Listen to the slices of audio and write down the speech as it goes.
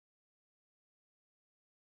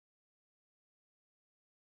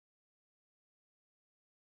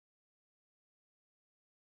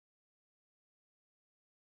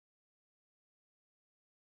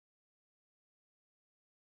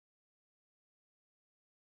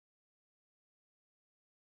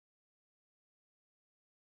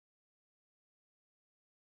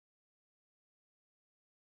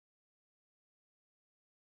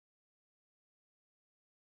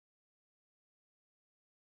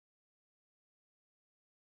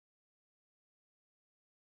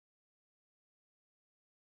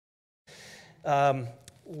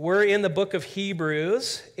We're in the book of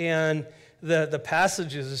Hebrews, and the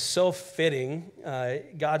passage is so fitting.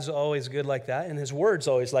 God's always good like that, and His Word's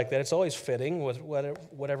always like that. It's always fitting with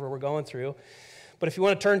whatever we're going through. But if you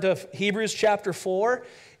want to turn to Hebrews chapter 4,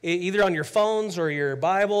 either on your phones or your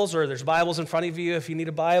Bibles, or there's Bibles in front of you if you need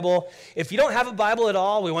a Bible. If you don't have a Bible at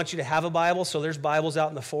all, we want you to have a Bible, so there's Bibles out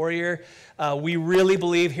in the foyer. We really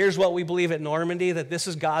believe, here's what we believe at Normandy, that this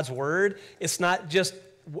is God's Word. It's not just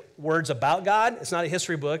words about God. It's not a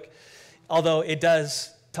history book, although it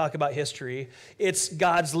does talk about history. It's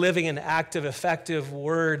God's living and active, effective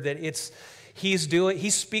Word that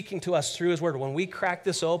He's speaking to us through His Word. When we crack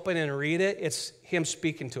this open and read it, it's Him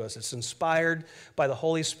speaking to us. It's inspired by the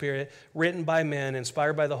Holy Spirit, written by men,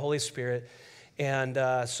 inspired by the Holy Spirit. And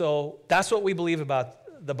so that's what we believe about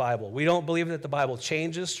the Bible. We don't believe that the Bible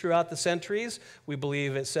changes throughout the centuries. We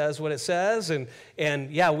believe it says what it says.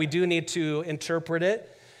 And yeah, we do need to interpret it.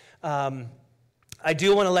 I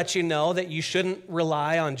do want to let you know that you shouldn't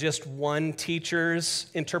rely on just one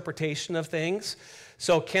teacher's interpretation of things.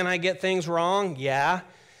 So can I get things wrong? Yeah.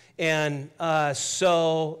 And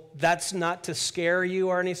so that's not to scare you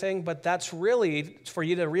or anything, but that's really for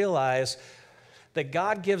you to realize that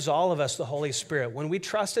God gives all of us the Holy Spirit. When we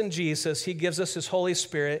trust in Jesus, He gives us His Holy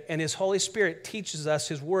Spirit, and His Holy Spirit teaches us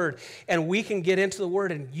His Word, and we can get into the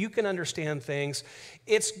Word and you can understand things.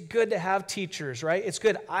 It's good to have teachers, right? It's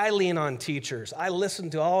good. I lean on teachers. I listen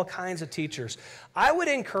to all kinds of teachers. I would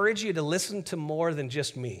encourage you to listen to more than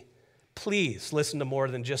just me. Please listen to more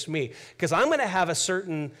than just me, because I'm going to have a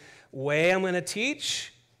certain way I'm going to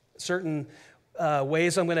teach, certain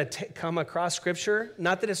ways I'm going to come across Scripture.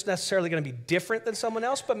 Not that it's necessarily going to be different than someone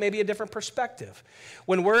else, but maybe a different perspective.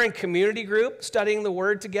 When we're in community group studying the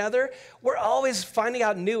Word together, we're always finding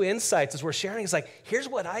out new insights as we're sharing. It's like, here's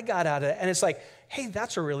what I got out of it. And it's like, hey,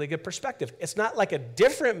 that's a really good perspective. It's not like a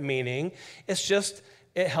different meaning. It's just,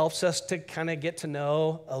 it helps us to kind of get to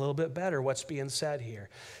know a little bit better what's being said here.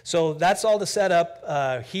 So that's all to set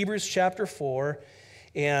up Hebrews chapter 4.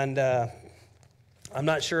 And I'm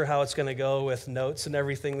not sure how it's going to go with notes and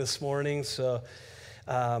everything this morning. So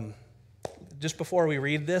just before we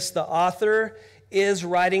read this, the author is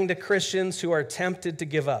writing to Christians who are tempted to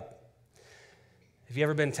give up. Have you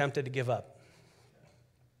ever been tempted to give up?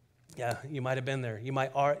 Yeah, you might have been there. You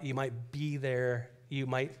might be there. You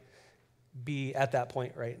might be at that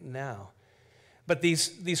point right now. But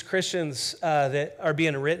these Christians that are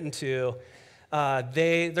being written to,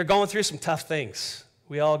 they're going through some tough things.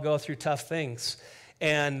 We all go through tough things.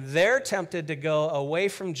 And they're tempted to go away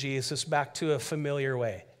from Jesus back to a familiar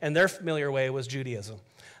way. And their familiar way was Judaism.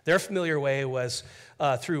 Their familiar way was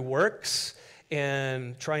through works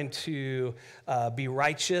and trying to be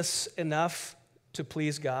righteous enough to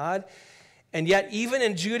please God. And yet, even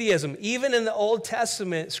in Judaism, even in the Old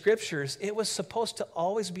Testament scriptures, it was supposed to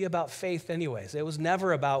always be about faith anyways. It was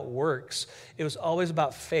never about works. It was always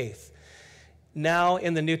about faith. Now,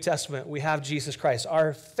 in the New Testament, we have Jesus Christ.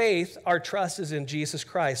 Our faith, our trust is in Jesus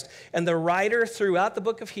Christ. And the writer throughout the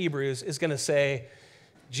book of Hebrews is going to say,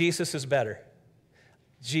 Jesus is better.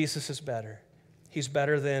 Jesus is better. He's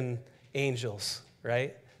better than angels,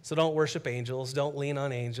 right? So don't worship angels. Don't lean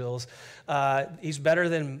on angels. He's better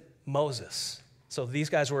than Moses. So these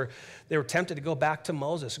guys were tempted to go back to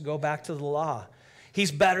Moses, go back to the law.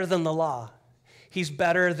 He's better than the law. He's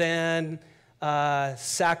better than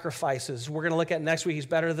sacrifices. We're going to look at next week. He's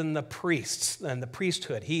better than the priests and the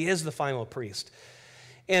priesthood. He is the final priest.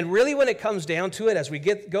 And really when it comes down to it, as we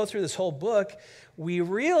go through this whole book, we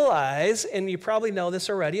realize, and you probably know this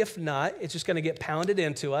already, if not, it's just going to get pounded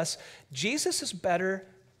into us, Jesus is better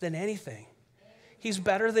than anything. He's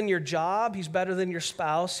better than your job. He's better than your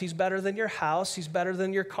spouse. He's better than your house. He's better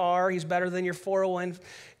than your car. He's better than your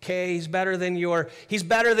 401k. He's better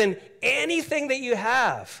than anything that you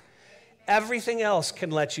have. Everything else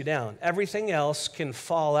can let you down. Everything else can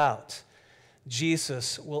fall out.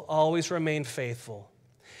 Jesus will always remain faithful.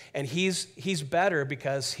 And he's better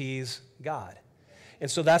because he's God. And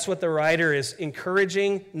so that's what the writer is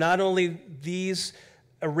encouraging, not only these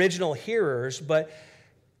original hearers, but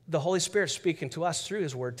the Holy Spirit speaking to us through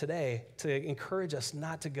His Word today to encourage us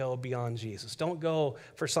not to go beyond Jesus. Don't go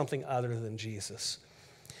for something other than Jesus.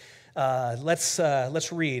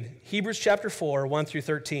 Let's read Hebrews chapter 4, 1 through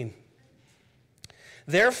 13.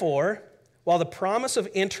 Therefore, while the promise of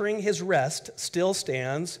entering His rest still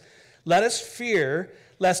stands, let us fear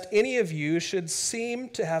lest any of you should seem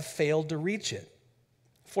to have failed to reach it.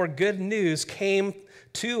 For good news came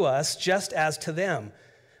to us just as to them,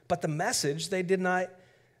 but the message they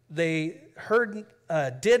heard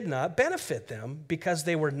did not benefit them because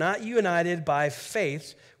they were not united by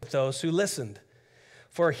faith with those who listened.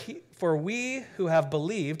 For we who have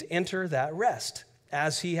believed enter that rest,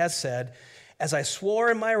 as he has said, as I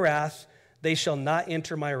swore in my wrath, they shall not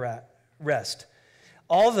enter my rest,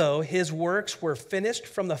 although his works were finished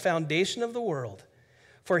from the foundation of the world.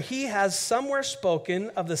 For he has somewhere spoken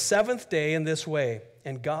of the seventh day in this way,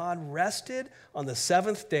 and God rested on the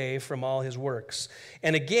seventh day from all his works.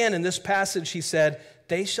 And again, in this passage, he said,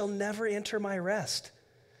 they shall never enter my rest.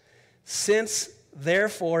 Since,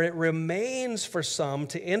 therefore, it remains for some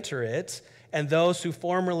to enter it, and those who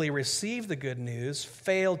formerly received the good news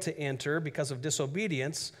failed to enter because of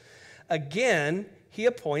disobedience, again, he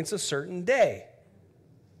appoints a certain day.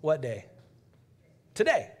 What day?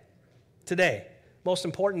 Today. Today. Most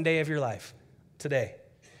important day of your life. Today.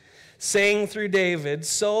 Saying through David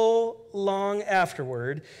so long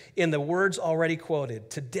afterward in the words already quoted,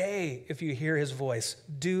 today, if you hear his voice,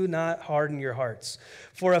 do not harden your hearts.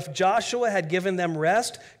 For if Joshua had given them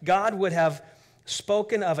rest, God would have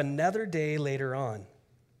spoken of another day later on.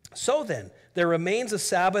 So then, there remains a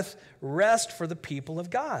Sabbath rest for the people of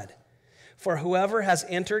God. For whoever has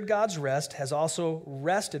entered God's rest has also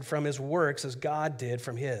rested from his works as God did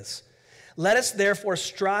from his. Let us therefore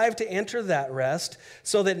strive to enter that rest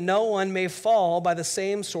so that no one may fall by the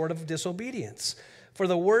same sort of disobedience. For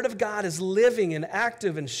the word of God is living and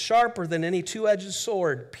active and sharper than any two-edged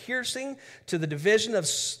sword, piercing to the division of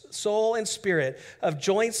soul and spirit, of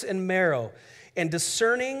joints and marrow, and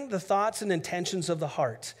discerning the thoughts and intentions of the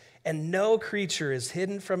heart. And no creature is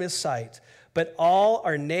hidden from his sight, but all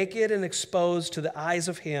are naked and exposed to the eyes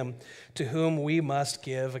of him to whom we must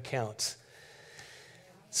give account.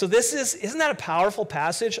 So isn't that a powerful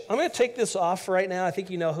passage? I'm going to take this off right now. I think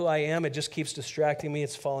you know who I am. It just keeps distracting me.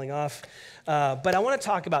 It's falling off. But I want to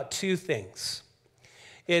talk about two things.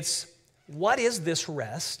 It's, what is this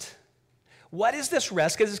rest? What is this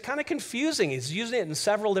rest? Because it's kind of confusing. He's using it in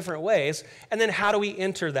several different ways. And then how do we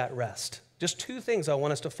enter that rest? Just two things I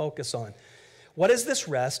want us to focus on. What is this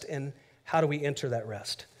rest, and how do we enter that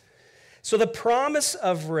rest? So the promise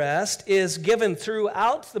of rest is given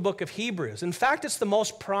throughout the book of Hebrews. In fact, it's the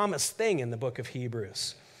most promised thing in the book of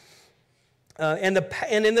Hebrews. And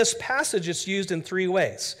in this passage, it's used in three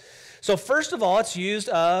ways. So first of all,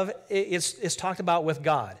 it's talked about with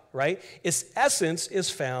God, right? Its essence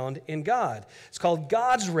is found in God. It's called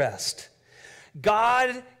God's rest.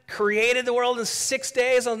 God created the world in 6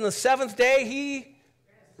 days. On the seventh day, he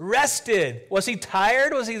rested. Was he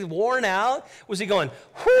tired? Was he worn out? Was he going,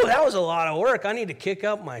 whew, that was a lot of work. I need to kick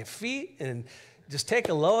up my feet and just take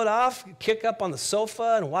a load off, kick up on the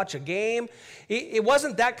sofa and watch a game. It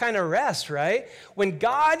wasn't that kind of rest, right? When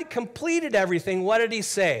God completed everything, what did he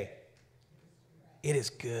say? It is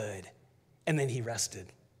good. And then he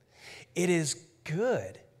rested. It is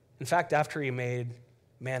good. In fact, after he made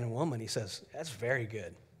man and woman, he says, that's very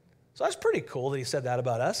good. So that's pretty cool that he said that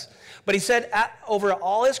about us. But he said over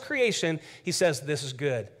all his creation, he says, this is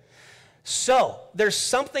good. So there's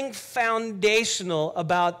something foundational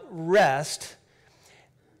about rest.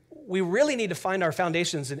 We really need to find our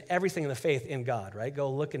foundations in everything in the faith in God, right? Go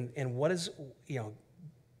look and what is,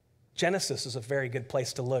 Genesis is a very good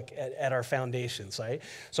place to look at our foundations, right?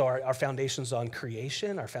 So our foundations on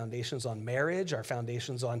creation, our foundations on marriage, our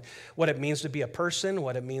foundations on what it means to be a person,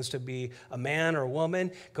 what it means to be a man or a woman.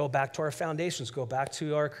 Go back to our foundations, go back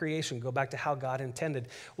to our creation, go back to how God intended.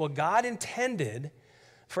 Well, God intended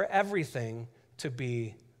for everything to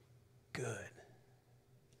be good.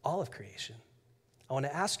 All of creation. I want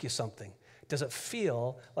to ask you something. Does it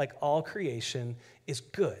feel like all creation is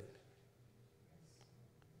good?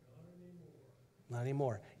 Not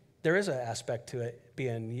anymore. There is an aspect to it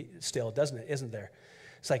being still, doesn't it? Isn't there?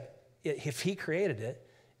 It's like, if he created it,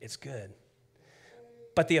 it's good.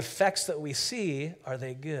 But the effects that we see, are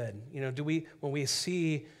they good? When we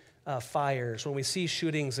see fires, when we see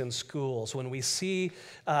shootings in schools, when we see,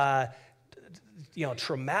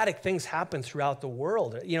 traumatic things happen throughout the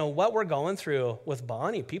world, what we're going through with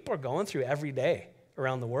Bonnie, people are going through every day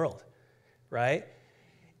around the world, right?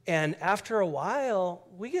 And after a while,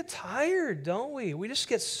 we get tired, don't we? We just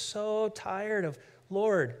get so tired of,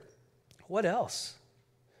 Lord, what else?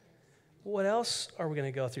 What else are we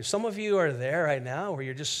going to go through? Some of you are there right now where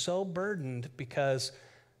you're just so burdened because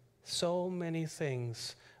so many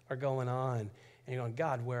things are going on. And you're going,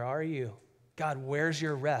 God, where are you? God, where's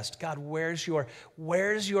your rest? God, where's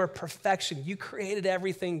your perfection? You created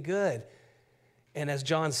everything good. And as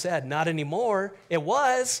John said, not anymore. It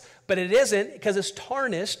was, but it isn't because it's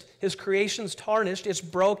tarnished. His creation's tarnished. It's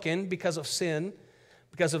broken because of sin,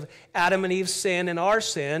 because of Adam and Eve's sin and our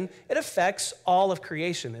sin. It affects all of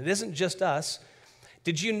creation. It isn't just us.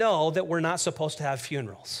 Did you know that we're not supposed to have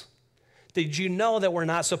funerals? Did you know that we're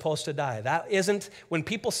not supposed to die? That isn't, when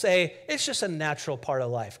people say, it's just a natural part of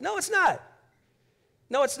life. No, it's not.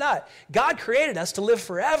 No, it's not. God created us to live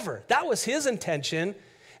forever. That was his intention.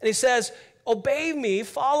 And he says, obey me,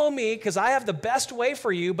 follow me, because I have the best way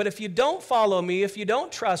for you. But if you don't follow me, if you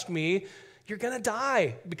don't trust me, you're going to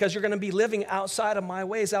die because you're going to be living outside of my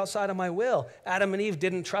ways, outside of my will. Adam and Eve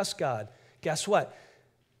didn't trust God. Guess what?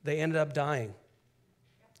 They ended up dying.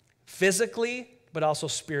 Physically, but also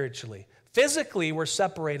spiritually. Physically, we're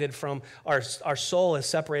separated from, our soul is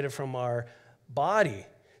separated from our body.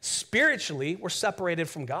 Spiritually, we're separated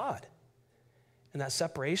from God. And that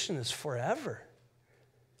separation is forever.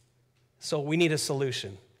 So we need a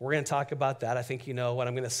solution. We're going to talk about that. I think you know what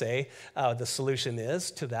I'm going to say the solution is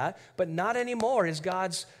to that. But not anymore is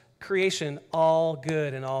God's creation all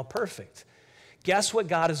good and all perfect. Guess what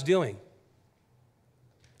God is doing?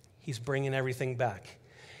 He's bringing everything back.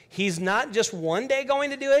 He's not just one day going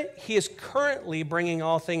to do it. He is currently bringing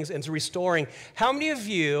all things and restoring. How many of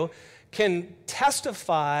you can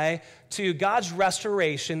testify to God's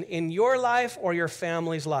restoration in your life or your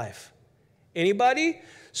family's life? Anybody?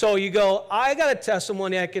 So you go, I got a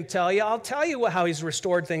testimony I can tell you. I'll tell you how he's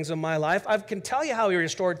restored things in my life. I can tell you how he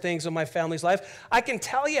restored things in my family's life. I can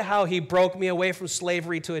tell you how he broke me away from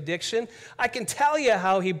slavery to addiction. I can tell you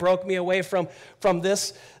how he broke me away from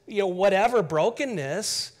this, whatever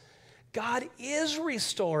brokenness. God is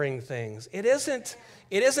restoring things. It isn't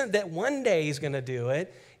that one day he's going to do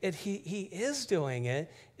it. He is doing it.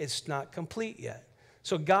 It's not complete yet.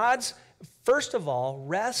 So God's, first of all,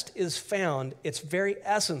 rest is found, its very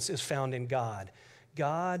essence is found in God.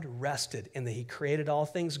 God rested in that he created all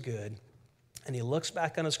things good, and he looks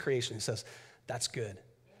back on his creation and says, that's good.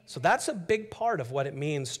 So that's a big part of what it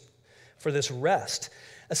means for this rest.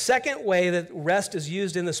 A second way that rest is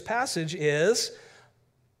used in this passage is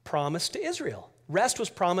promise to Israel. Rest was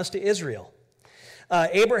promised to Israel.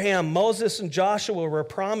 Abraham, Moses, and Joshua were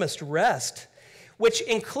promised rest, which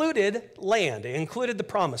included land. It included the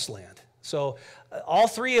promised land. So all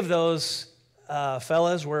three of those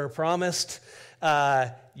fellas were promised,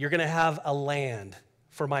 you're going to have a land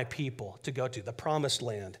for my people to go to, the promised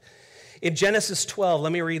land. In Genesis 12,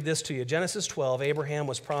 let me read this to you. Genesis 12, Abraham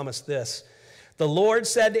was promised this. The Lord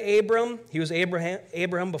said to Abram, he was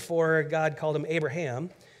Abraham before God called him Abraham,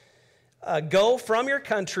 go from your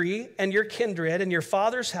country and your kindred and your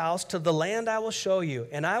father's house to the land I will show you,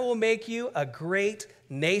 and I will make you a great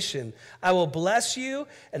nation. I will bless you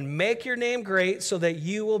and make your name great so that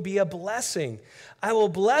you will be a blessing. I will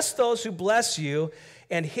bless those who bless you,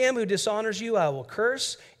 and him who dishonors you I will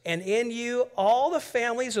curse, and in you all the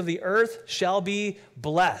families of the earth shall be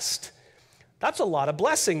blessed. That's a lot of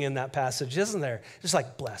blessing in that passage, isn't there? Just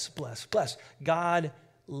like bless, bless, bless. God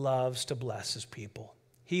loves to bless his people.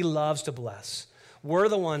 He loves to bless. We're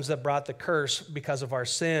the ones that brought the curse because of our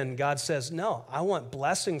sin. God says, no, I want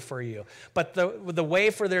blessing for you. But the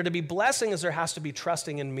way for there to be blessing is there has to be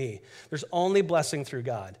trusting in me. There's only blessing through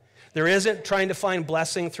God. There isn't trying to find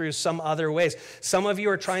blessing through some other ways. Some of you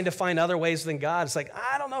are trying to find other ways than God. It's like,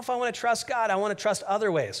 I don't know if I want to trust God. I want to trust other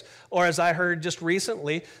ways. Or as I heard just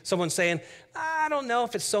recently, someone saying, I don't know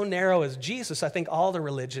if it's so narrow as Jesus. I think all the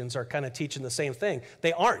religions are kind of teaching the same thing.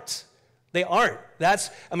 They aren't. They aren't.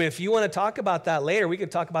 If you want to talk about that later, we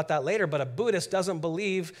could talk about that later, but a Buddhist doesn't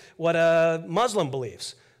believe what a Muslim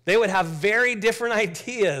believes. They would have very different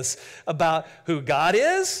ideas about who God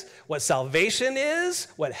is, what salvation is,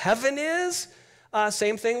 what heaven is.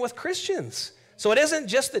 Same thing with Christians. So it isn't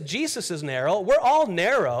just that Jesus is narrow. We're all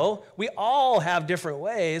narrow. We all have different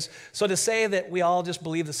ways. So to say that we all just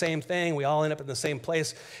believe the same thing, we all end up in the same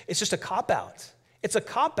place, it's just a cop-out. It's a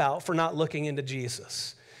cop-out for not looking into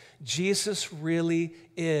Jesus. Jesus really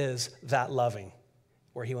is that loving,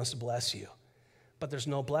 where he wants to bless you. But there's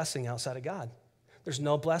no blessing outside of God. There's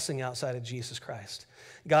no blessing outside of Jesus Christ.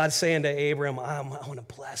 God's saying to Abram, I want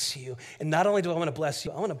to bless you. And not only do I want to bless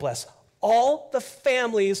you, I want to bless all the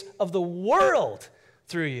families of the world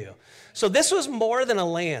through you. So this was more than a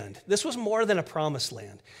land. This was more than a promised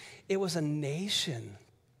land. It was a nation.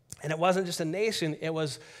 And it wasn't just a nation, it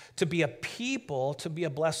was to be a people, to be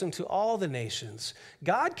a blessing to all the nations.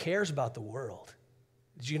 God cares about the world.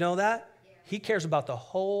 Did you know that? Yeah. He cares about the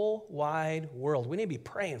whole wide world. We need to be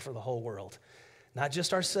praying for the whole world. Not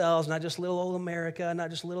just ourselves, not just little old America,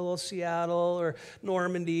 not just little old Seattle or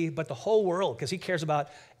Normandy, but the whole world, because he cares about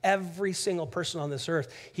every single person on this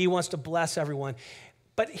earth. He wants to bless everyone.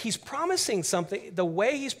 But he's promising something. The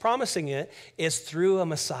way he's promising it is through a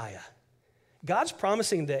Messiah. God's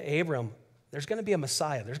promising to Abram, there's going to be a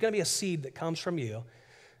Messiah. There's going to be a seed that comes from you.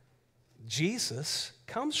 Jesus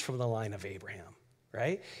comes from the line of Abraham,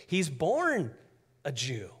 right? He's born a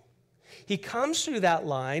Jew. He comes through that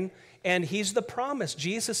line, and he's the promise.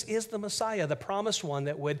 Jesus is the Messiah, the promised one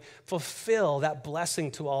that would fulfill that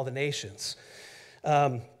blessing to all the nations.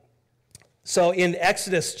 So in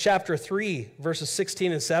Exodus chapter 3, verses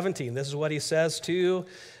 16 and 17, this is what he says to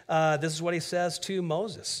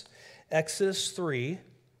Moses. Exodus 3,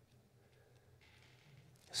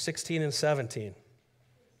 16 and 17.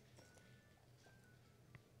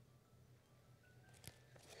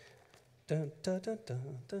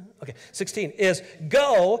 Okay, 16 is,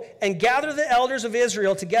 go and gather the elders of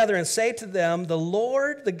Israel together and say to them, the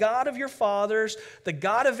Lord, the God of your fathers, the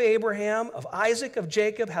God of Abraham, of Isaac, of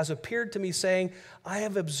Jacob, has appeared to me, saying, I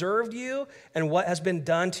have observed you and what has been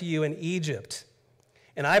done to you in Egypt.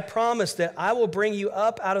 And I promise that I will bring you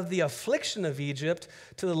up out of the affliction of Egypt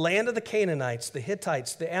to the land of the Canaanites, the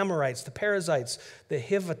Hittites, the Amorites, the Perizzites, the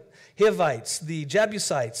Hivites, the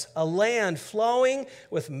Jebusites, a land flowing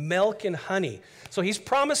with milk and honey. So he's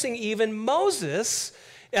promising even Moses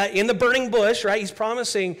in the burning bush, right? He's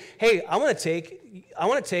promising, hey, I want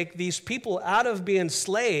to take these people out of being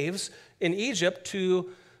slaves in Egypt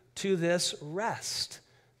to this rest,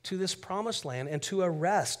 to this promised land, and to a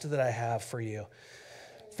rest that I have for you.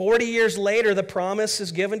 40 years later, the promise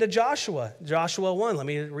is given to Joshua. Joshua 1. Let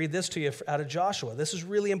me read this to you out of Joshua. This is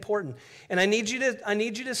really important. And I need you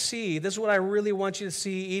to see, this is what I really want you to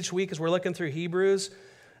see each week as we're looking through Hebrews.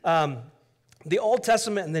 The Old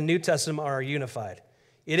Testament and the New Testament are unified.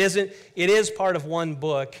 It is part of one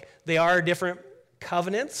book. They are different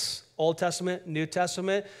covenants, Old Testament, New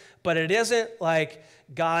Testament, but it isn't like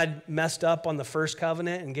God messed up on the first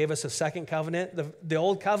covenant and gave us a second covenant. The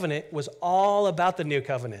old covenant was all about the new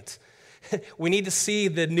covenant. We need to see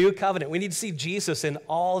the new covenant. We need to see Jesus in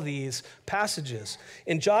all these passages.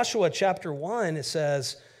 In Joshua chapter 1, it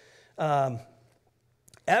says,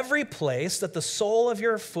 every place that the sole of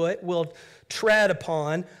your foot will tread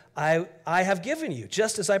upon, I have given you,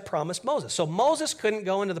 just as I promised Moses. So Moses couldn't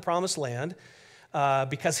go into the promised land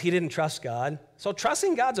because he didn't trust God. So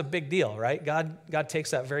trusting God's a big deal, right? God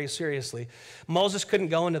takes that very seriously. Moses couldn't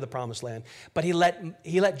go into the promised land, but he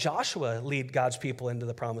let Joshua lead God's people into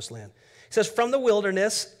the promised land. He says, from the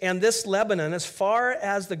wilderness and this Lebanon, as far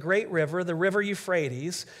as the great river, the river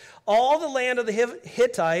Euphrates, all the land of the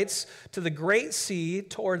Hittites to the great sea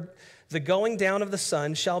toward the going down of the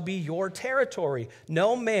sun shall be your territory.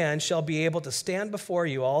 No man shall be able to stand before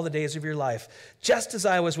you all the days of your life. Just as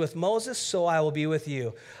I was with Moses, so I will be with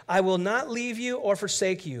you. I will not leave you or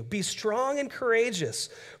forsake you. Be strong and courageous,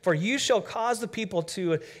 for you shall cause the people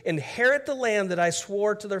to inherit the land that I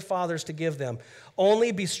swore to their fathers to give them.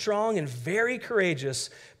 Only be strong and very courageous,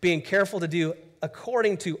 being careful to do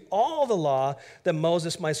according to all the law that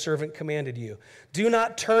Moses my servant commanded you. Do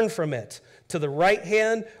not turn from it to the right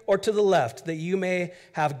hand or to the left, that you may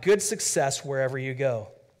have good success wherever you go.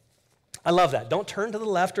 I love that. Don't turn to the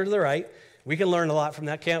left or to the right. We can learn a lot from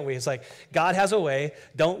that, can't we? It's like God has a way.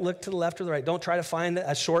 Don't look to the left or the right. Don't try to find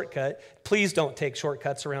a shortcut. Please don't take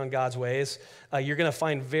shortcuts around God's ways. You're going to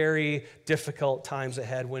find very difficult times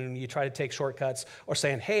ahead when you try to take shortcuts or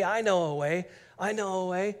saying, hey, I know a way. I know a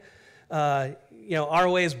way. Our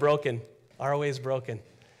way is broken. Our way is broken.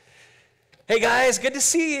 Hey, guys, good to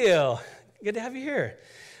see you. Good to have you here.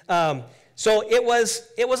 So it was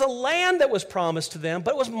a land that was promised to them,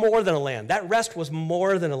 but it was more than a land. That rest was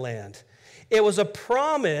more than a land. It was a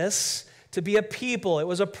promise to be a people. It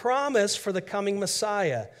was a promise for the coming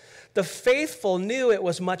Messiah. The faithful knew it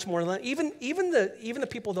was much more than land. Even the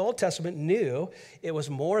people of the Old Testament knew it was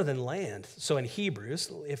more than land. So in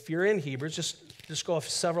Hebrews, if you're in Hebrews, just go off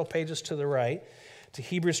several pages to the right to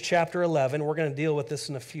Hebrews chapter 11. We're going to deal with this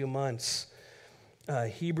in a few months.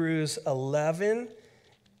 Hebrews 11,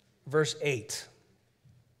 verse 8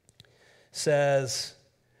 says,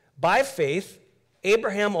 by faith,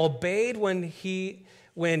 Abraham obeyed when he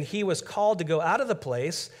was called to go out of the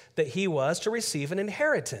place that he was to receive an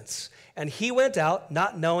inheritance. And he went out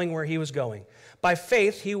not knowing where he was going. By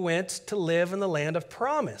faith, he went to live in the land of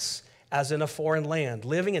promise, as in a foreign land,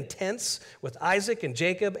 living in tents with Isaac and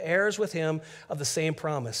Jacob, heirs with him of the same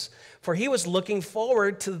promise. For he was looking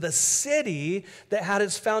forward to the city that had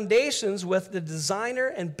its foundations, with the designer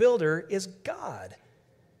and builder is God.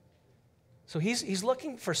 So he's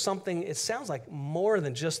looking for something, it sounds like, more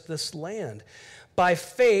than just this land. By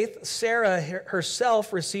faith, Sarah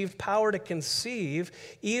herself received power to conceive,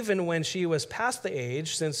 even when she was past the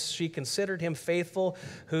age, since she considered him faithful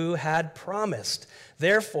who had promised.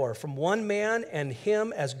 Therefore, from one man, and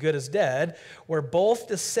him as good as dead, were both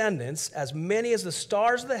descendants, as many as the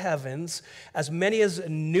stars of the heavens, as many as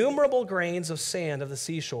innumerable grains of sand of the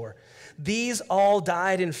seashore. These all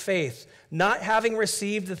died in faith, not having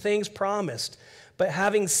received the things promised, but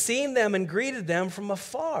having seen them and greeted them from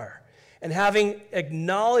afar, and having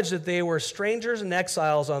acknowledged that they were strangers and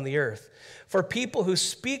exiles on the earth. For people who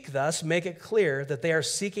speak thus make it clear that they are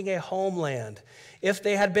seeking a homeland. If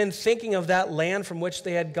they had been thinking of that land from which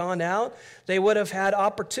they had gone out, they would have had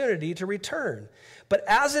opportunity to return. But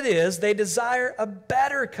as it is, they desire a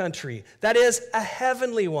better country, that is, a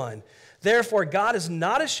heavenly one. Therefore, God is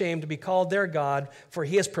not ashamed to be called their God, for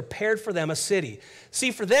he has prepared for them a city.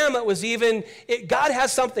 See, for them, it was God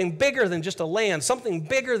has something bigger than just a land, something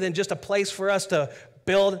bigger than just a place for us to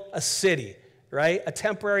build a city, right? A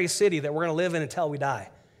temporary city that we're going to live in until we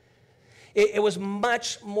die. It was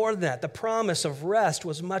much more than that. The promise of rest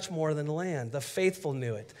was much more than land. The faithful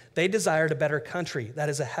knew it. They desired a better country, that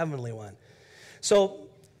is a heavenly one. So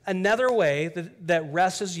another way that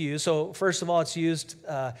rest is used, so first of all, it's used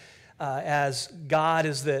as God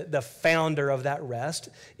is the founder of that rest.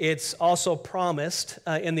 It's also promised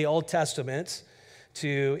in the Old Testament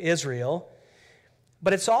to Israel,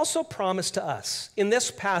 but it's also promised to us. In this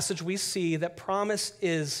passage, we see that promise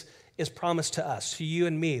is promised to us, to you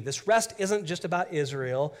and me. This rest isn't just about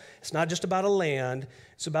Israel. It's not just about a land.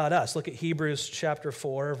 It's about us. Look at Hebrews chapter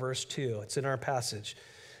 4, verse 2. It's in our passage.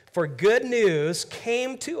 For good news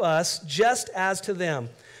came to us just as to them,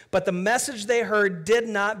 but the message they heard did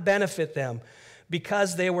not benefit them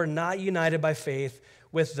because they were not united by faith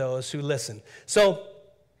with those who listened. So,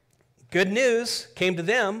 good news came to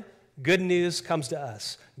them. Good news comes to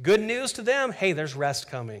us. Good news to them, hey, there's rest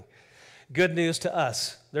coming. Good news to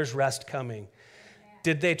us, there's rest coming.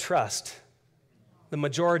 Did they trust? The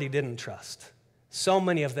majority didn't trust. So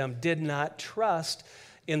many of them did not trust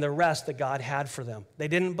in the rest that God had for them. They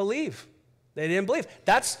didn't believe. They didn't believe.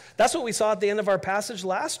 That's what we saw at the end of our passage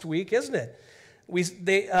last week, isn't it?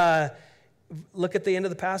 Look at the end of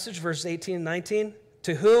the passage, verses 18 and 19.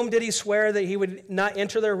 To whom did he swear that he would not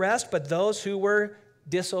enter their rest, but those who were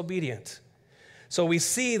disobedient? So we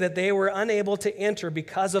see that they were unable to enter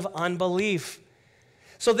because of unbelief.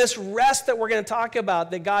 So this rest that we're going to talk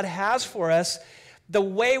about that God has for us, the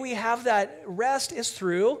way we have that rest is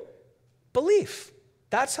through belief.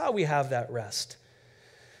 That's how we have that rest.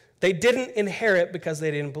 They didn't inherit because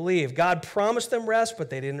they didn't believe. God promised them rest, but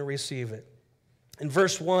they didn't receive it. In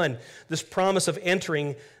verse 1, this promise of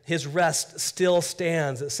entering his rest still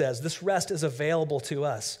stands, it says. This rest is available to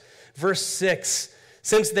us. Verse 6,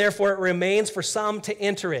 since therefore it remains for some to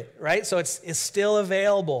enter it, right? So it's still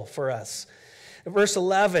available for us. Verse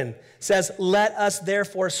 11 says, let us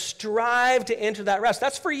therefore strive to enter that rest.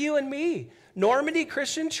 That's for you and me. Normandy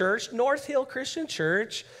Christian Church, North Hill Christian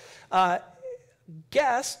Church,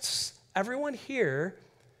 guests, everyone here,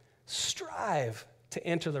 strive to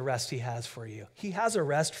enter the rest he has for you. He has a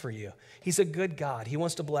rest for you. He's a good God. He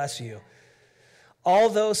wants to bless you.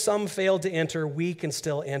 Although some failed to enter, we can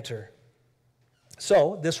still enter.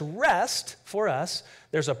 So this rest for us,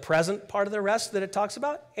 there's a present part of the rest that it talks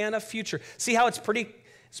about and a future. See how it's pretty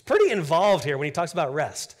involved here when he talks about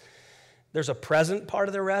rest. There's a present part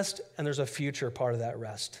of the rest and there's a future part of that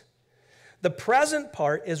rest. The present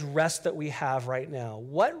part is rest that we have right now.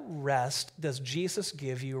 What rest does Jesus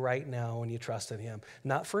give you right now when you trust in him?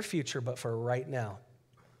 Not for future, but for right now.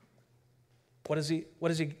 What does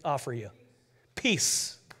he offer you?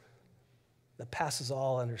 Peace that passes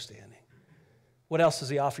all understanding. What else does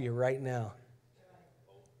he offer you right now?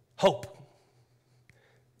 Hope.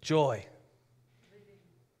 Joy.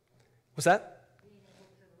 What's that?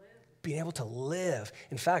 Being able to live.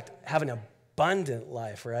 In fact, have an abundant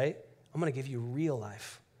life, right? I'm going to give you real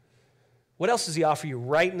life. What else does he offer you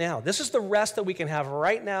right now? This is the rest that we can have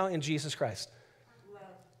right now in Jesus Christ.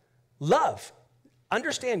 Love.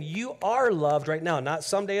 Understand, you are loved right now, not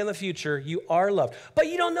someday in the future. You are loved. But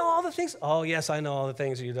you don't know all the things. Oh, yes, I know all the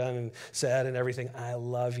things you've done and said and everything. I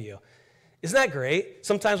love you. Isn't that great?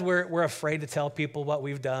 Sometimes we're afraid to tell people what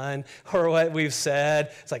we've done or what we've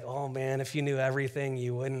said. It's like, oh, man, if you knew everything,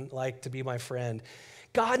 you wouldn't like to be my friend.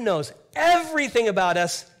 God knows everything about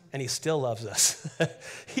us, and he still loves us.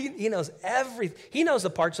 He knows everything. He knows the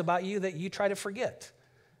parts about you that you try to forget.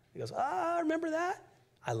 He goes, remember that?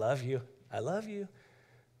 I love you. I love you.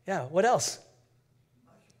 Yeah, what else?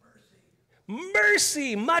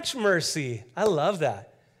 Mercy, much mercy. I love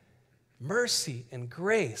that. Mercy and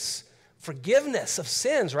grace. Forgiveness of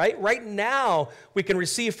sins, right? Right now, we can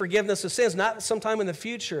receive forgiveness of sins, not sometime in the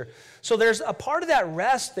future. So there's a part of that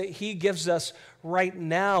rest that he gives us right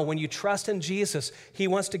now. When you trust in Jesus, he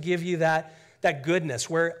wants to give you that goodness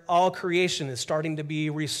where all creation is starting to be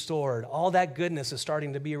restored. All that goodness is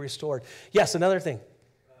starting to be restored. Yes, another thing.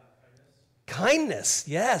 Kindness,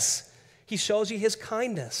 yes. He shows you his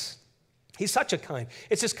kindness. He's such a kind.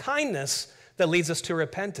 It's his kindness that leads us to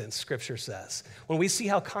repentance, Scripture says. When we see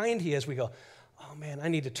how kind he is, we go, oh man, I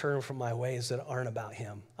need to turn from my ways that aren't about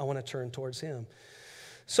him. I want to turn towards him.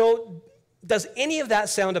 So does any of that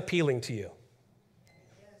sound appealing to you?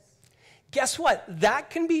 Guess what?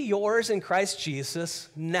 That can be yours in Christ Jesus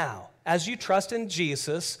now. As you trust in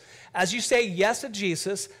Jesus, as you say yes to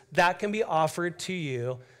Jesus, that can be offered to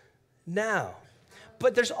you now.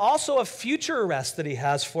 But there's also a future rest that he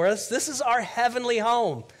has for us. This is our heavenly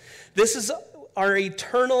home. This is our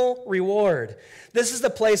eternal reward. This is the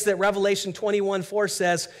place that Revelation 21:4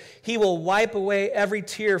 says, he will wipe away every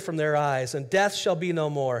tear from their eyes, and death shall be no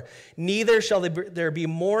more. Neither shall there be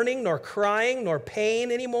mourning, nor crying, nor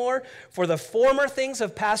pain anymore, for the former things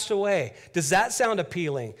have passed away. Does that sound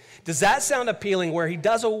appealing? Does that sound appealing where he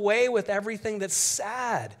does away with everything that's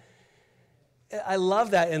sad? I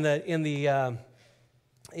love that in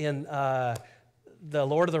the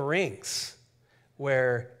Lord of the Rings,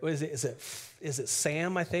 where is it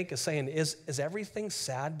Sam, I think, is saying, is everything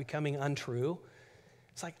sad becoming untrue?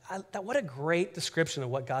 It's like, what a great description of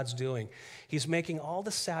what God's doing. He's making all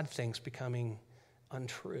the sad things becoming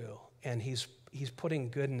untrue, and he's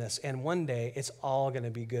putting goodness, and one day it's all going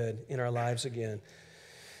to be good in our lives again.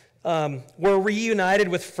 We're reunited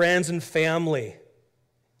with friends and family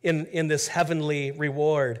in this heavenly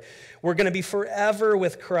reward. We're going to be forever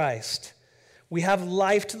with Christ. We have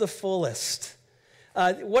life to the fullest.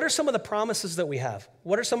 What are some of the promises that we have?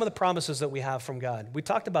 What are some of the promises that we have from God? We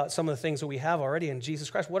talked about some of the things that we have already in Jesus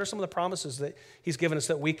Christ. What are some of the promises that he's given us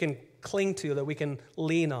that we can cling to, that we can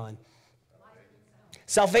lean on?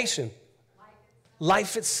 Salvation.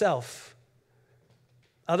 Life itself.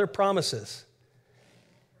 Other promises.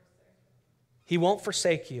 He won't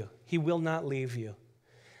forsake you. He will not leave you.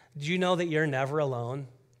 Do you know that you're never alone?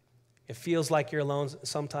 It feels like you're alone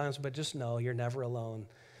sometimes, but just know you're never alone.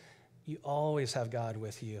 You always have God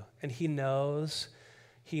with you, and he knows,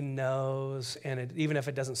 and even if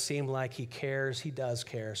it doesn't seem like he cares, he does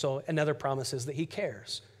care. So another promise is that he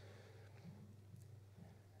cares.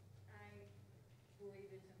 I believe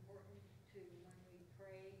it's important to, when we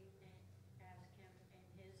pray, and ask him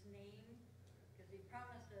in his name, because he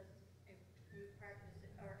promised us if we practice it,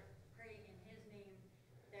 or pray in his name,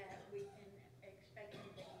 that we can expect him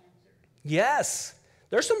to answer. Yes.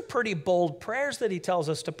 There's some pretty bold prayers that he tells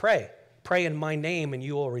us to pray. Pray in my name and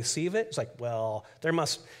you will receive it. It's like, well, it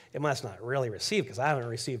must not really receive because I haven't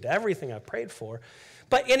received everything I've prayed for.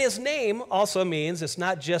 But in his name also means it's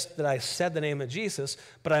not just that I said the name of Jesus,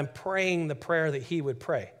 but I'm praying the prayer that he would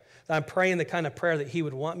pray. I'm praying the kind of prayer that he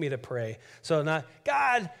would want me to pray. So not,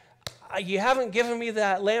 God, you haven't given me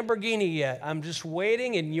that Lamborghini yet. I'm just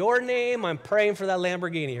waiting in your name. I'm praying for that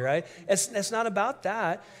Lamborghini, right? It's not about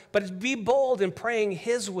that, but be bold in praying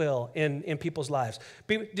his will in people's lives.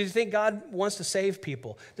 Do you think God wants to save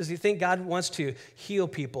people? Does he think God wants to heal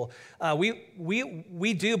people?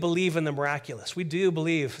 We do believe in the miraculous. We do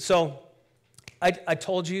believe. So I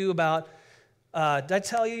told you about, did I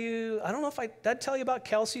tell you, I don't know if did I tell you about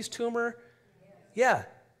Kelsey's tumor? Yeah.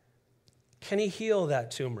 Can he heal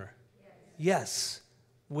that tumor? Yes.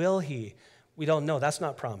 Will he? We don't know. That's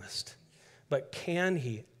not promised. But can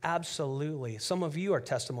he? Absolutely. Some of you are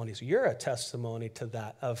testimonies. You're a testimony to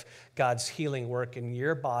that, of God's healing work in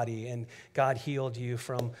your body, and God healed you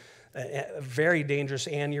from a very dangerous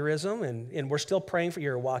aneurysm, and we're still praying for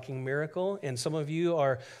your walking miracle, and some of you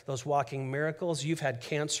are those walking miracles. You've had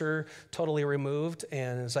cancer totally removed,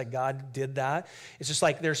 and it's like God did that. It's just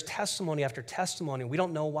like there's testimony after testimony. We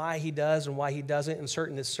don't know why he does and why he doesn't in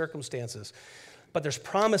certain circumstances, but there's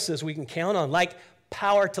promises we can count on, like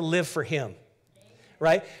power to live for him.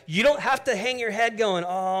 Right? You don't have to hang your head going,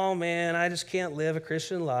 oh man, I just can't live a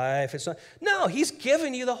Christian life. It's not. No, he's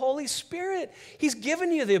given you the Holy Spirit. He's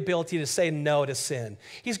given you the ability to say no to sin.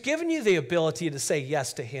 He's given you the ability to say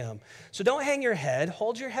yes to him. So don't hang your head,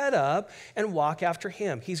 hold your head up, and walk after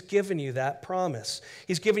him. He's given you that promise.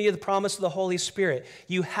 He's given you the promise of the Holy Spirit.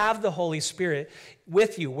 You have the Holy Spirit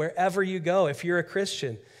with you wherever you go if you're a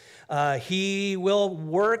Christian. He will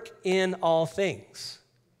work in all things.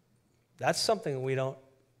 That's something we don't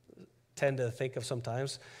tend to think of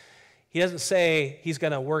sometimes. He doesn't say he's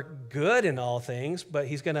going to work good in all things, but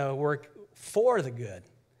he's going to work for the good.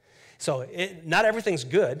 So not everything's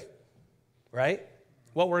good, right?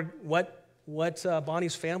 What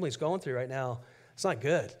Bonnie's family's going through right now, it's not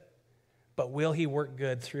good. But will he work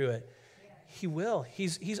good through it? Yes. He will.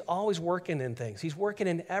 He's always working in things. He's working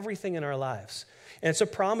in everything in our lives. And it's a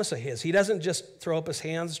promise of his. He doesn't just throw up his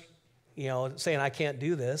hands, saying, I can't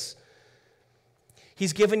do this. He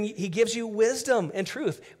gives you wisdom and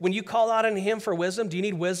truth. When you call out on him for wisdom, do you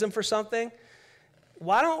need wisdom for something?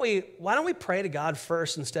 why don't we pray to God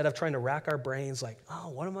first instead of trying to rack our brains like, oh,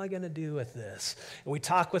 what am I going to do with this? And we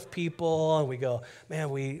talk with people and we go, man,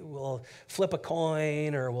 we'll flip a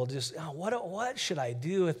coin or we'll just, oh, what should I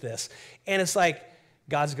do with this? And it's like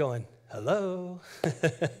God's going, hello.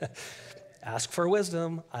 Ask for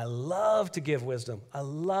wisdom. I love to give wisdom. I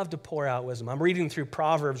love to pour out wisdom. I'm reading through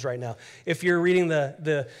Proverbs right now. If you're reading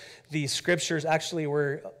the scriptures, actually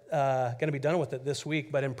we're going to be done with it this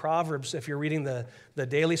week, but in Proverbs, if you're reading the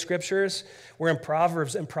daily scriptures, we're in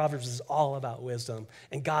Proverbs, and Proverbs is all about wisdom.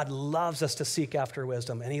 And God loves us to seek after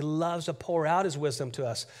wisdom, and he loves to pour out his wisdom to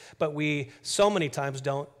us, but we so many times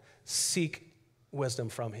don't seek wisdom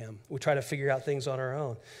from him. We try to figure out things on our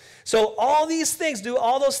own. So all these things, do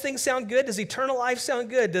all those things sound good? Does eternal life sound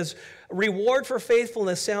good? Does reward for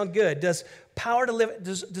faithfulness sound good? Does power to live,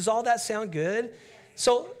 does all that sound good?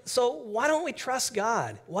 So why don't we trust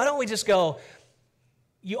God? Why don't we just go,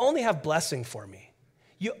 you only have blessing for me.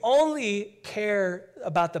 You only care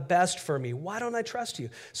about the best for me. Why don't I trust you?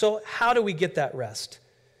 So how do we get that rest?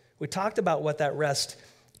 We talked about what that rest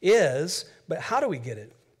is, but how do we get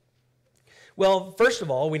it? Well, first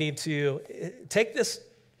of all, we need to take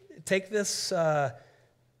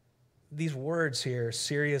these words here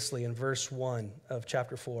seriously in verse 1 of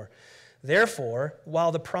chapter 4. Therefore,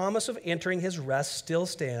 while the promise of entering his rest still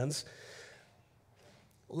stands,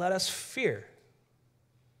 let us fear,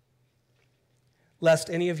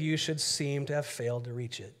 lest any of you should seem to have failed to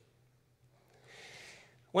reach it.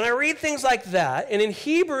 When I read things like that, and in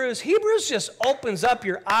Hebrews just opens up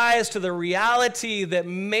your eyes to the reality that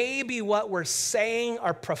maybe what we're saying,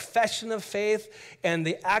 our profession of faith, and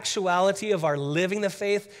the actuality of our living the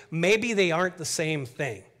faith, maybe they aren't the same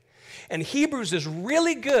thing. And Hebrews is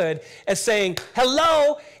really good at saying,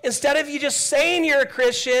 hello, instead of you just saying you're a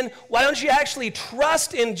Christian, why don't you actually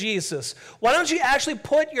trust in Jesus? Why don't you actually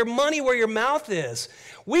put your money where your mouth is?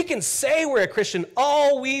 We can say we're a Christian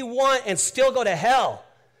all we want and still go to hell.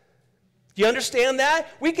 Do you understand that?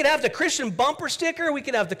 We could have the Christian bumper sticker. We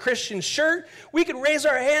could have the Christian shirt. We could raise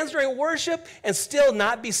our hands during worship and still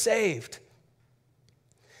not be saved.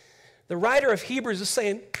 The writer of Hebrews is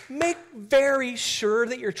saying, make very sure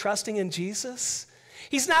that you're trusting in Jesus.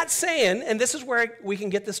 He's not saying, and this is where we can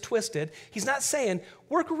get this twisted, he's not saying,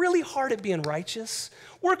 work really hard at being righteous.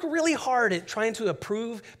 Work really hard at trying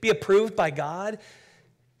to be approved by God.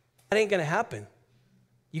 That ain't going to happen.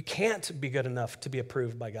 You can't be good enough to be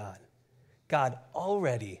approved by God. God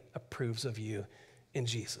already approves of you in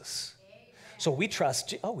Jesus. Amen. So we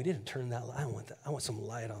trust. Oh, we didn't turn that light. I want that. I want some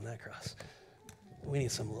light on that cross. We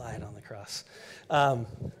need some light on the cross.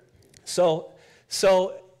 So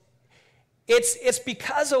it's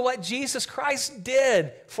because of what Jesus Christ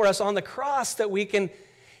did for us on the cross that we can.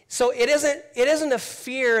 So it isn't a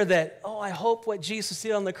fear that, oh, I hope what Jesus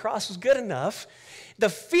did on the cross was good enough. The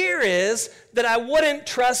fear is that I wouldn't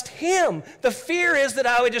trust him. The fear is that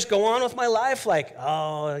I would just go on with my life like,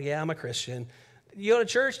 oh, yeah, I'm a Christian. You go to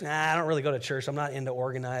church? Nah, I don't really go to church. I'm not into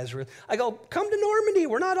organized. I go, come to Normandy.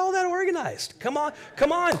 We're not all that organized. Come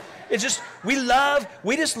on. It's just, we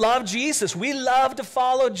just love Jesus. We love to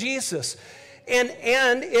follow Jesus. And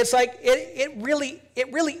it's like, it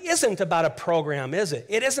really isn't about a program, is it?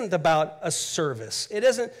 It isn't about a service. It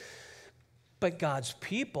isn't. But God's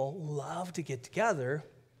people love to get together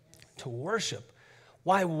to worship.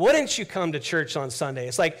 Why wouldn't you come to church on Sunday?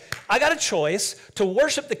 It's like, I got a choice to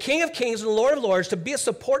worship the King of Kings and the Lord of Lords, to be a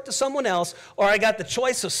support to someone else, or I got the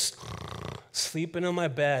choice of sleeping in my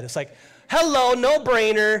bed. It's like, hello,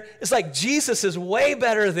 no-brainer. It's like Jesus is way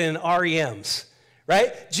better than REMs,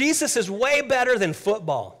 right? Jesus is way better than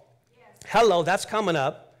football. Yes. Hello, that's coming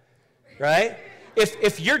up, right?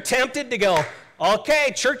 If you're tempted to go,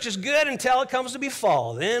 okay, church is good until it comes to be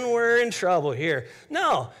fall. Then we're in trouble here.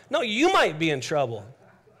 No, you might be in trouble.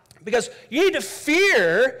 Because you need to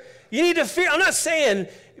fear. I'm not saying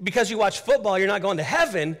because you watch football you're not going to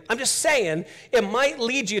heaven. I'm just saying it might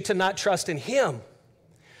lead you to not trust in him.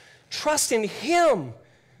 Trust in him.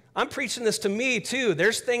 I'm preaching this to me too.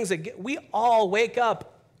 There's things that we all wake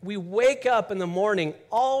up. We wake up in the morning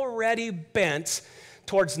already bent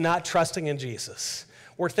towards not trusting in Jesus.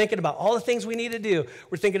 We're thinking about all the things we need to do.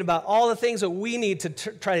 We're thinking about all the things that we need to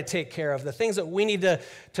try to take care of, the things that we need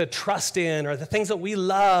to trust in, or the things that we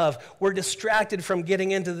love. We're distracted from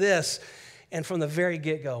getting into this. And from the very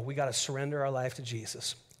get-go, we got to surrender our life to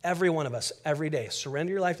Jesus. Every one of us, every day,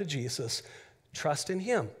 surrender your life to Jesus. Trust in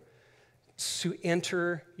him to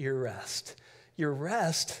enter your rest. Your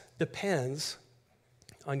rest depends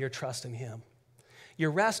on your trust in him.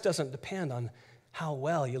 Your rest doesn't depend on how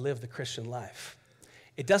well you live the Christian life.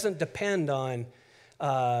 It doesn't depend on,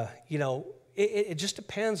 it just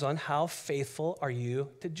depends on how faithful are you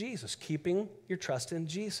to Jesus, keeping your trust in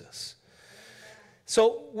Jesus.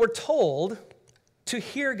 So we're told to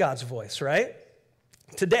hear God's voice, right?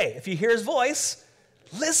 Today, if you hear his voice,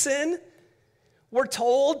 listen. We're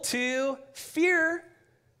told to fear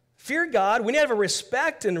God. We need to have a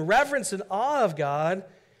respect and reverence and awe of God.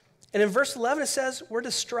 And in verse 11, it says we're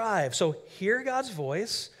to strive. So hear God's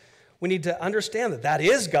voice. We need to understand that that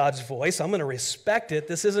is God's voice. I'm going to respect it.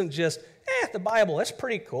 This isn't just, the Bible, that's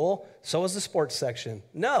pretty cool. So is the sports section.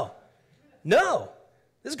 No.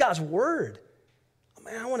 This is God's word.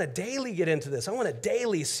 Man, I want to daily get into this. I want to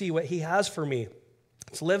daily see what he has for me.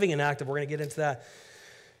 It's living and active. We're going to get into that.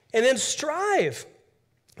 And then strive.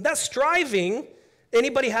 That striving,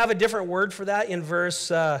 anybody have a different word for that in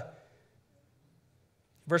verse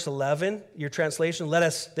 11, your translation? Let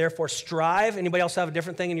us therefore strive. Anybody else have a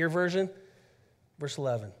different thing in your version? Verse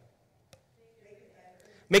 11.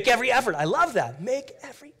 Make every effort. I love that. Make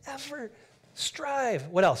every effort. Strive.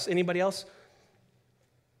 What else? Anybody else?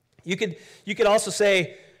 You could also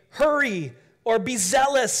say, hurry or be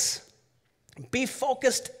zealous. Be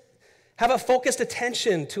focused. Have a focused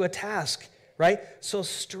attention to a task, right? So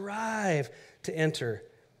strive to enter.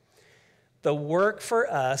 The work for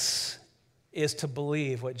us is to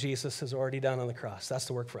believe what Jesus has already done on the cross. That's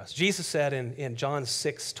the work for us. Jesus said in John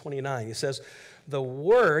 6:29, he says, the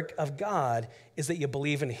work of God is that you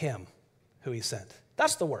believe in him who he sent.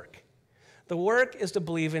 That's the work. The work is to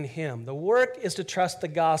believe in him. The work is to trust the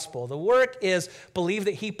gospel. The work is believe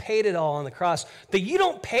that he paid it all on the cross, that you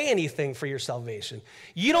don't pay anything for your salvation.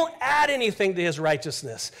 You don't add anything to his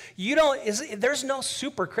righteousness. There's no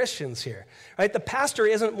super Christians here, right? The pastor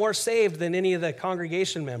isn't more saved than any of the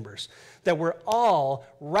congregation members, that we're all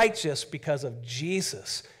righteous because of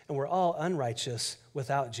Jesus, and we're all unrighteous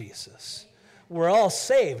without Jesus. We're all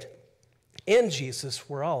saved in Jesus.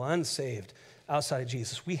 We're all unsaved outside of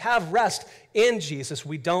Jesus. We have rest in Jesus.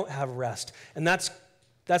 We don't have rest. And that's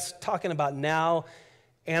talking about now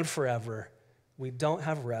and forever. We don't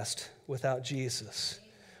have rest without Jesus.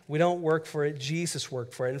 We don't work for it. Jesus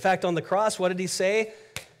worked for it. In fact, on the cross, what did he say?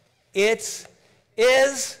 It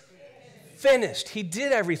is finished. He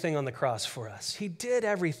did everything on the cross for us. He did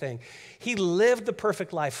everything. He lived the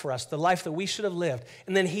perfect life for us, the life that we should have lived.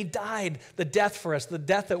 And then he died the death for us, the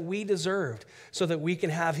death that we deserved, so that we can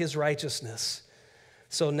have his righteousness.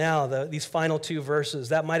 So now, these final two verses,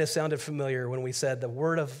 that might have sounded familiar when we said the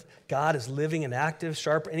word of God is living and active,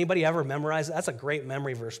 sharp. Anybody ever memorize it? That's a great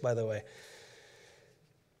memory verse, by the way.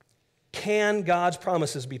 Can God's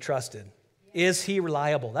promises be trusted? Is he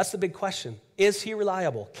reliable? That's the big question. Is he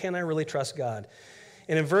reliable? Can I really trust God?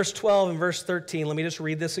 And in verse 12 and verse 13, let me just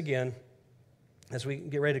read this again as we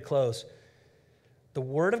get ready to close. The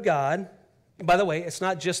word of God, by the way, it's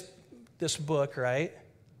not just this book, right?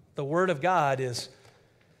 The word of God is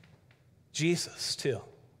Jesus, too.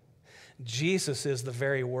 Jesus is the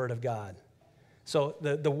very word of God. So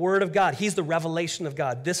the word of God, he's the revelation of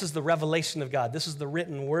God. This is the revelation of God. This is the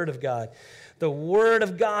written word of God. The word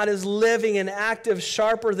of God is living and active,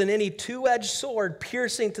 sharper than any two-edged sword,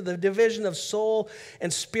 piercing to the division of soul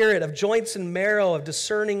and spirit, of joints and marrow, of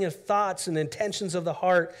discerning of thoughts and intentions of the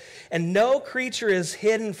heart. And no creature is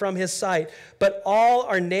hidden from his sight, but all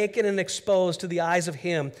are naked and exposed to the eyes of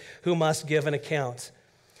him who must give an account.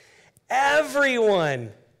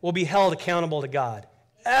 Everyone will be held accountable to God.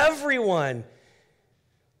 Everyone.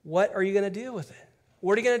 What are you going to do with it?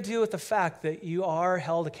 What are you going to do with the fact that you are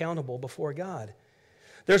held accountable before God?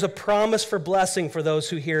 There's a promise for blessing for those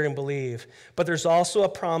who hear and believe, but there's also a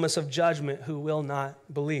promise of judgment who will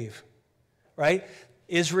not believe, right?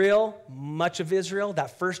 Israel, much of Israel,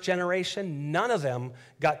 that first generation, none of them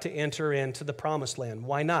got to enter into the promised land.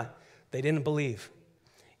 Why not? They didn't believe.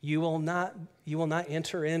 You will not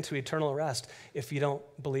enter into eternal rest if you don't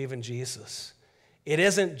believe in Jesus. It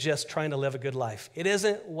isn't just trying to live a good life. It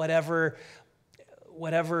isn't whatever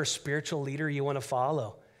spiritual leader you want to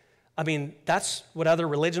follow. I mean, that's what other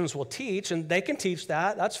religions will teach, and they can teach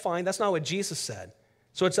that. That's fine. That's not what Jesus said.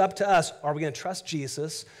 So it's up to us. Are we going to trust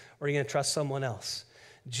Jesus, or are you going to trust someone else?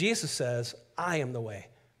 Jesus says, I am the way,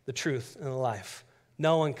 the truth, and the life.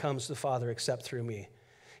 No one comes to the Father except through me.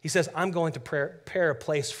 He says, I'm going to prepare a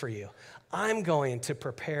place for you. I'm going to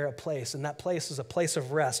prepare a place, and that place is a place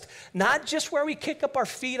of rest. Not just where we kick up our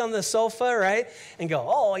feet on the sofa, right, and go,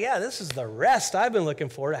 oh, yeah, this is the rest I've been looking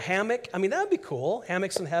for. A hammock. I mean, that would be cool.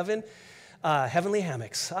 Hammocks in heaven. Heavenly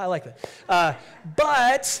hammocks. I like that.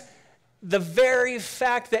 But the very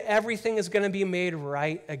fact that everything is going to be made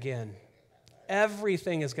right again.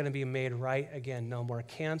 Everything is going to be made right again. No more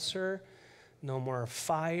cancer. No more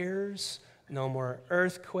fires. No more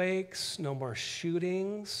earthquakes. No more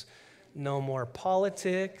shootings. No more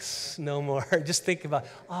politics, no more, just think about,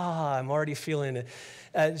 I'm already feeling it.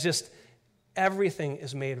 Just everything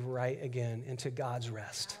is made right again into God's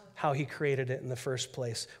rest, how he created it in the first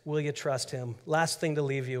place. Will you trust him? Last thing to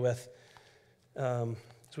leave you with as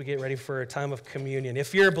we get ready for a time of communion.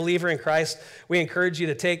 If you're a believer in Christ, we encourage you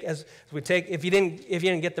to take, if you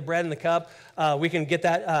didn't get the bread and the cup, we can get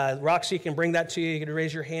that, Roxy can bring that to you. You can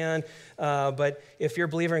raise your hand. But if you're a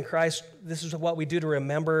believer in Christ, this is what we do to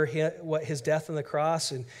remember his death on the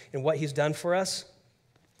cross and what he's done for us.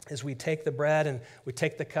 As we take the bread and we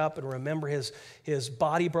take the cup and remember his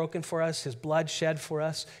body broken for us, his blood shed for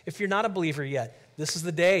us. If you're not a believer yet, this is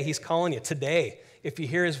the day he's calling you today. If you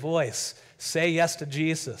hear his voice, say yes to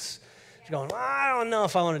Jesus. If you're going, I don't know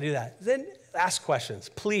if I want to do that. Then ask questions,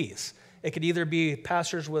 please. It could either be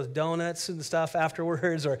pastors with donuts and stuff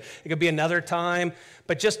afterwards, or it could be another time.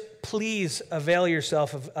 But just please avail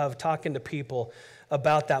yourself of talking to people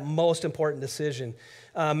about that most important decision.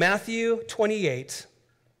 Matthew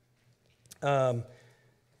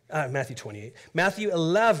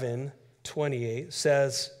 11:28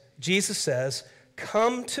 says, Jesus says,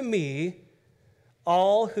 "Come to me,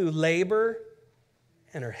 all who labor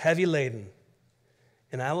and are heavy laden,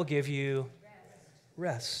 and I will give you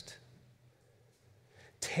rest.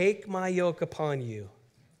 Take my yoke upon you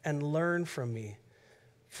and learn from me,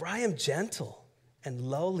 for I am gentle and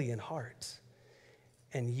lowly in heart,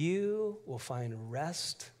 and you will find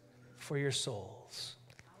rest for your souls."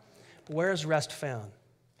 Where is rest found?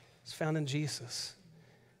 It's found in Jesus.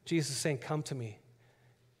 Jesus is saying, come to me.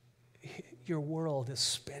 Your world is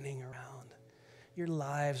spinning around. Your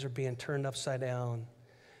lives are being turned upside down.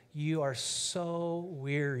 You are so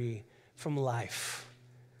weary from life,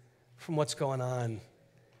 from what's going on.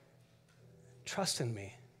 Trust in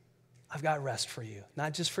me. I've got rest for you,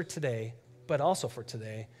 not just for today, but also for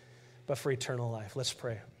today, but for eternal life. Let's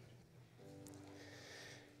pray.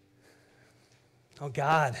 Oh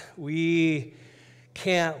God, we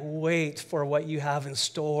can't wait for what you have in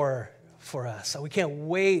store for us. We can't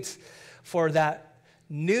wait for that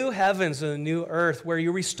new heavens and a new earth where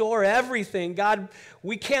you restore everything. God,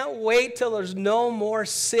 we can't wait till there's no more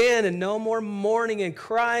sin and no more mourning and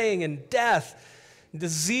crying and death and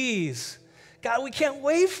disease. God, we can't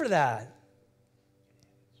wait for that.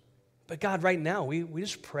 But God, right now, we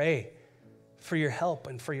just pray for your help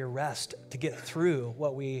and for your rest to get through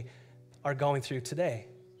what we are going through today.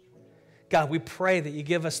 God, we pray that you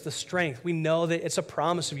give us the strength. We know that it's a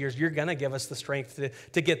promise of yours. You're going to give us the strength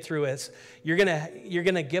to get through it. You're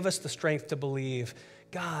going to give us the strength to believe.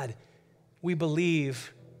 God, we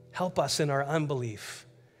believe. Help us in our unbelief.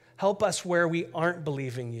 Help us where we aren't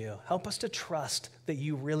believing you. Help us to trust that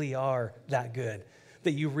you really are that good,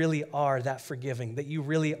 that you really are that forgiving, that you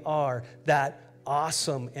really are that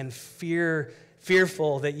awesome and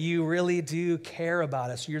fearful, that you really do care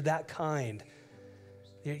about us. You're that kind.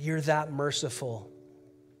 You're that merciful.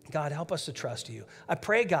 God, help us to trust you. I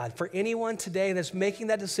pray, God, for anyone today that's making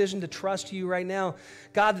that decision to trust you right now,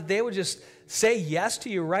 God, that they would just say yes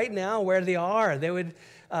to you right now where they are. They would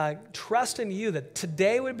trust in you, that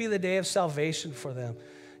today would be the day of salvation for them.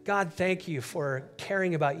 God, thank you for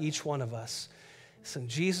caring about each one of us. It's in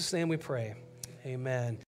Jesus' name we pray.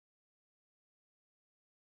 Amen.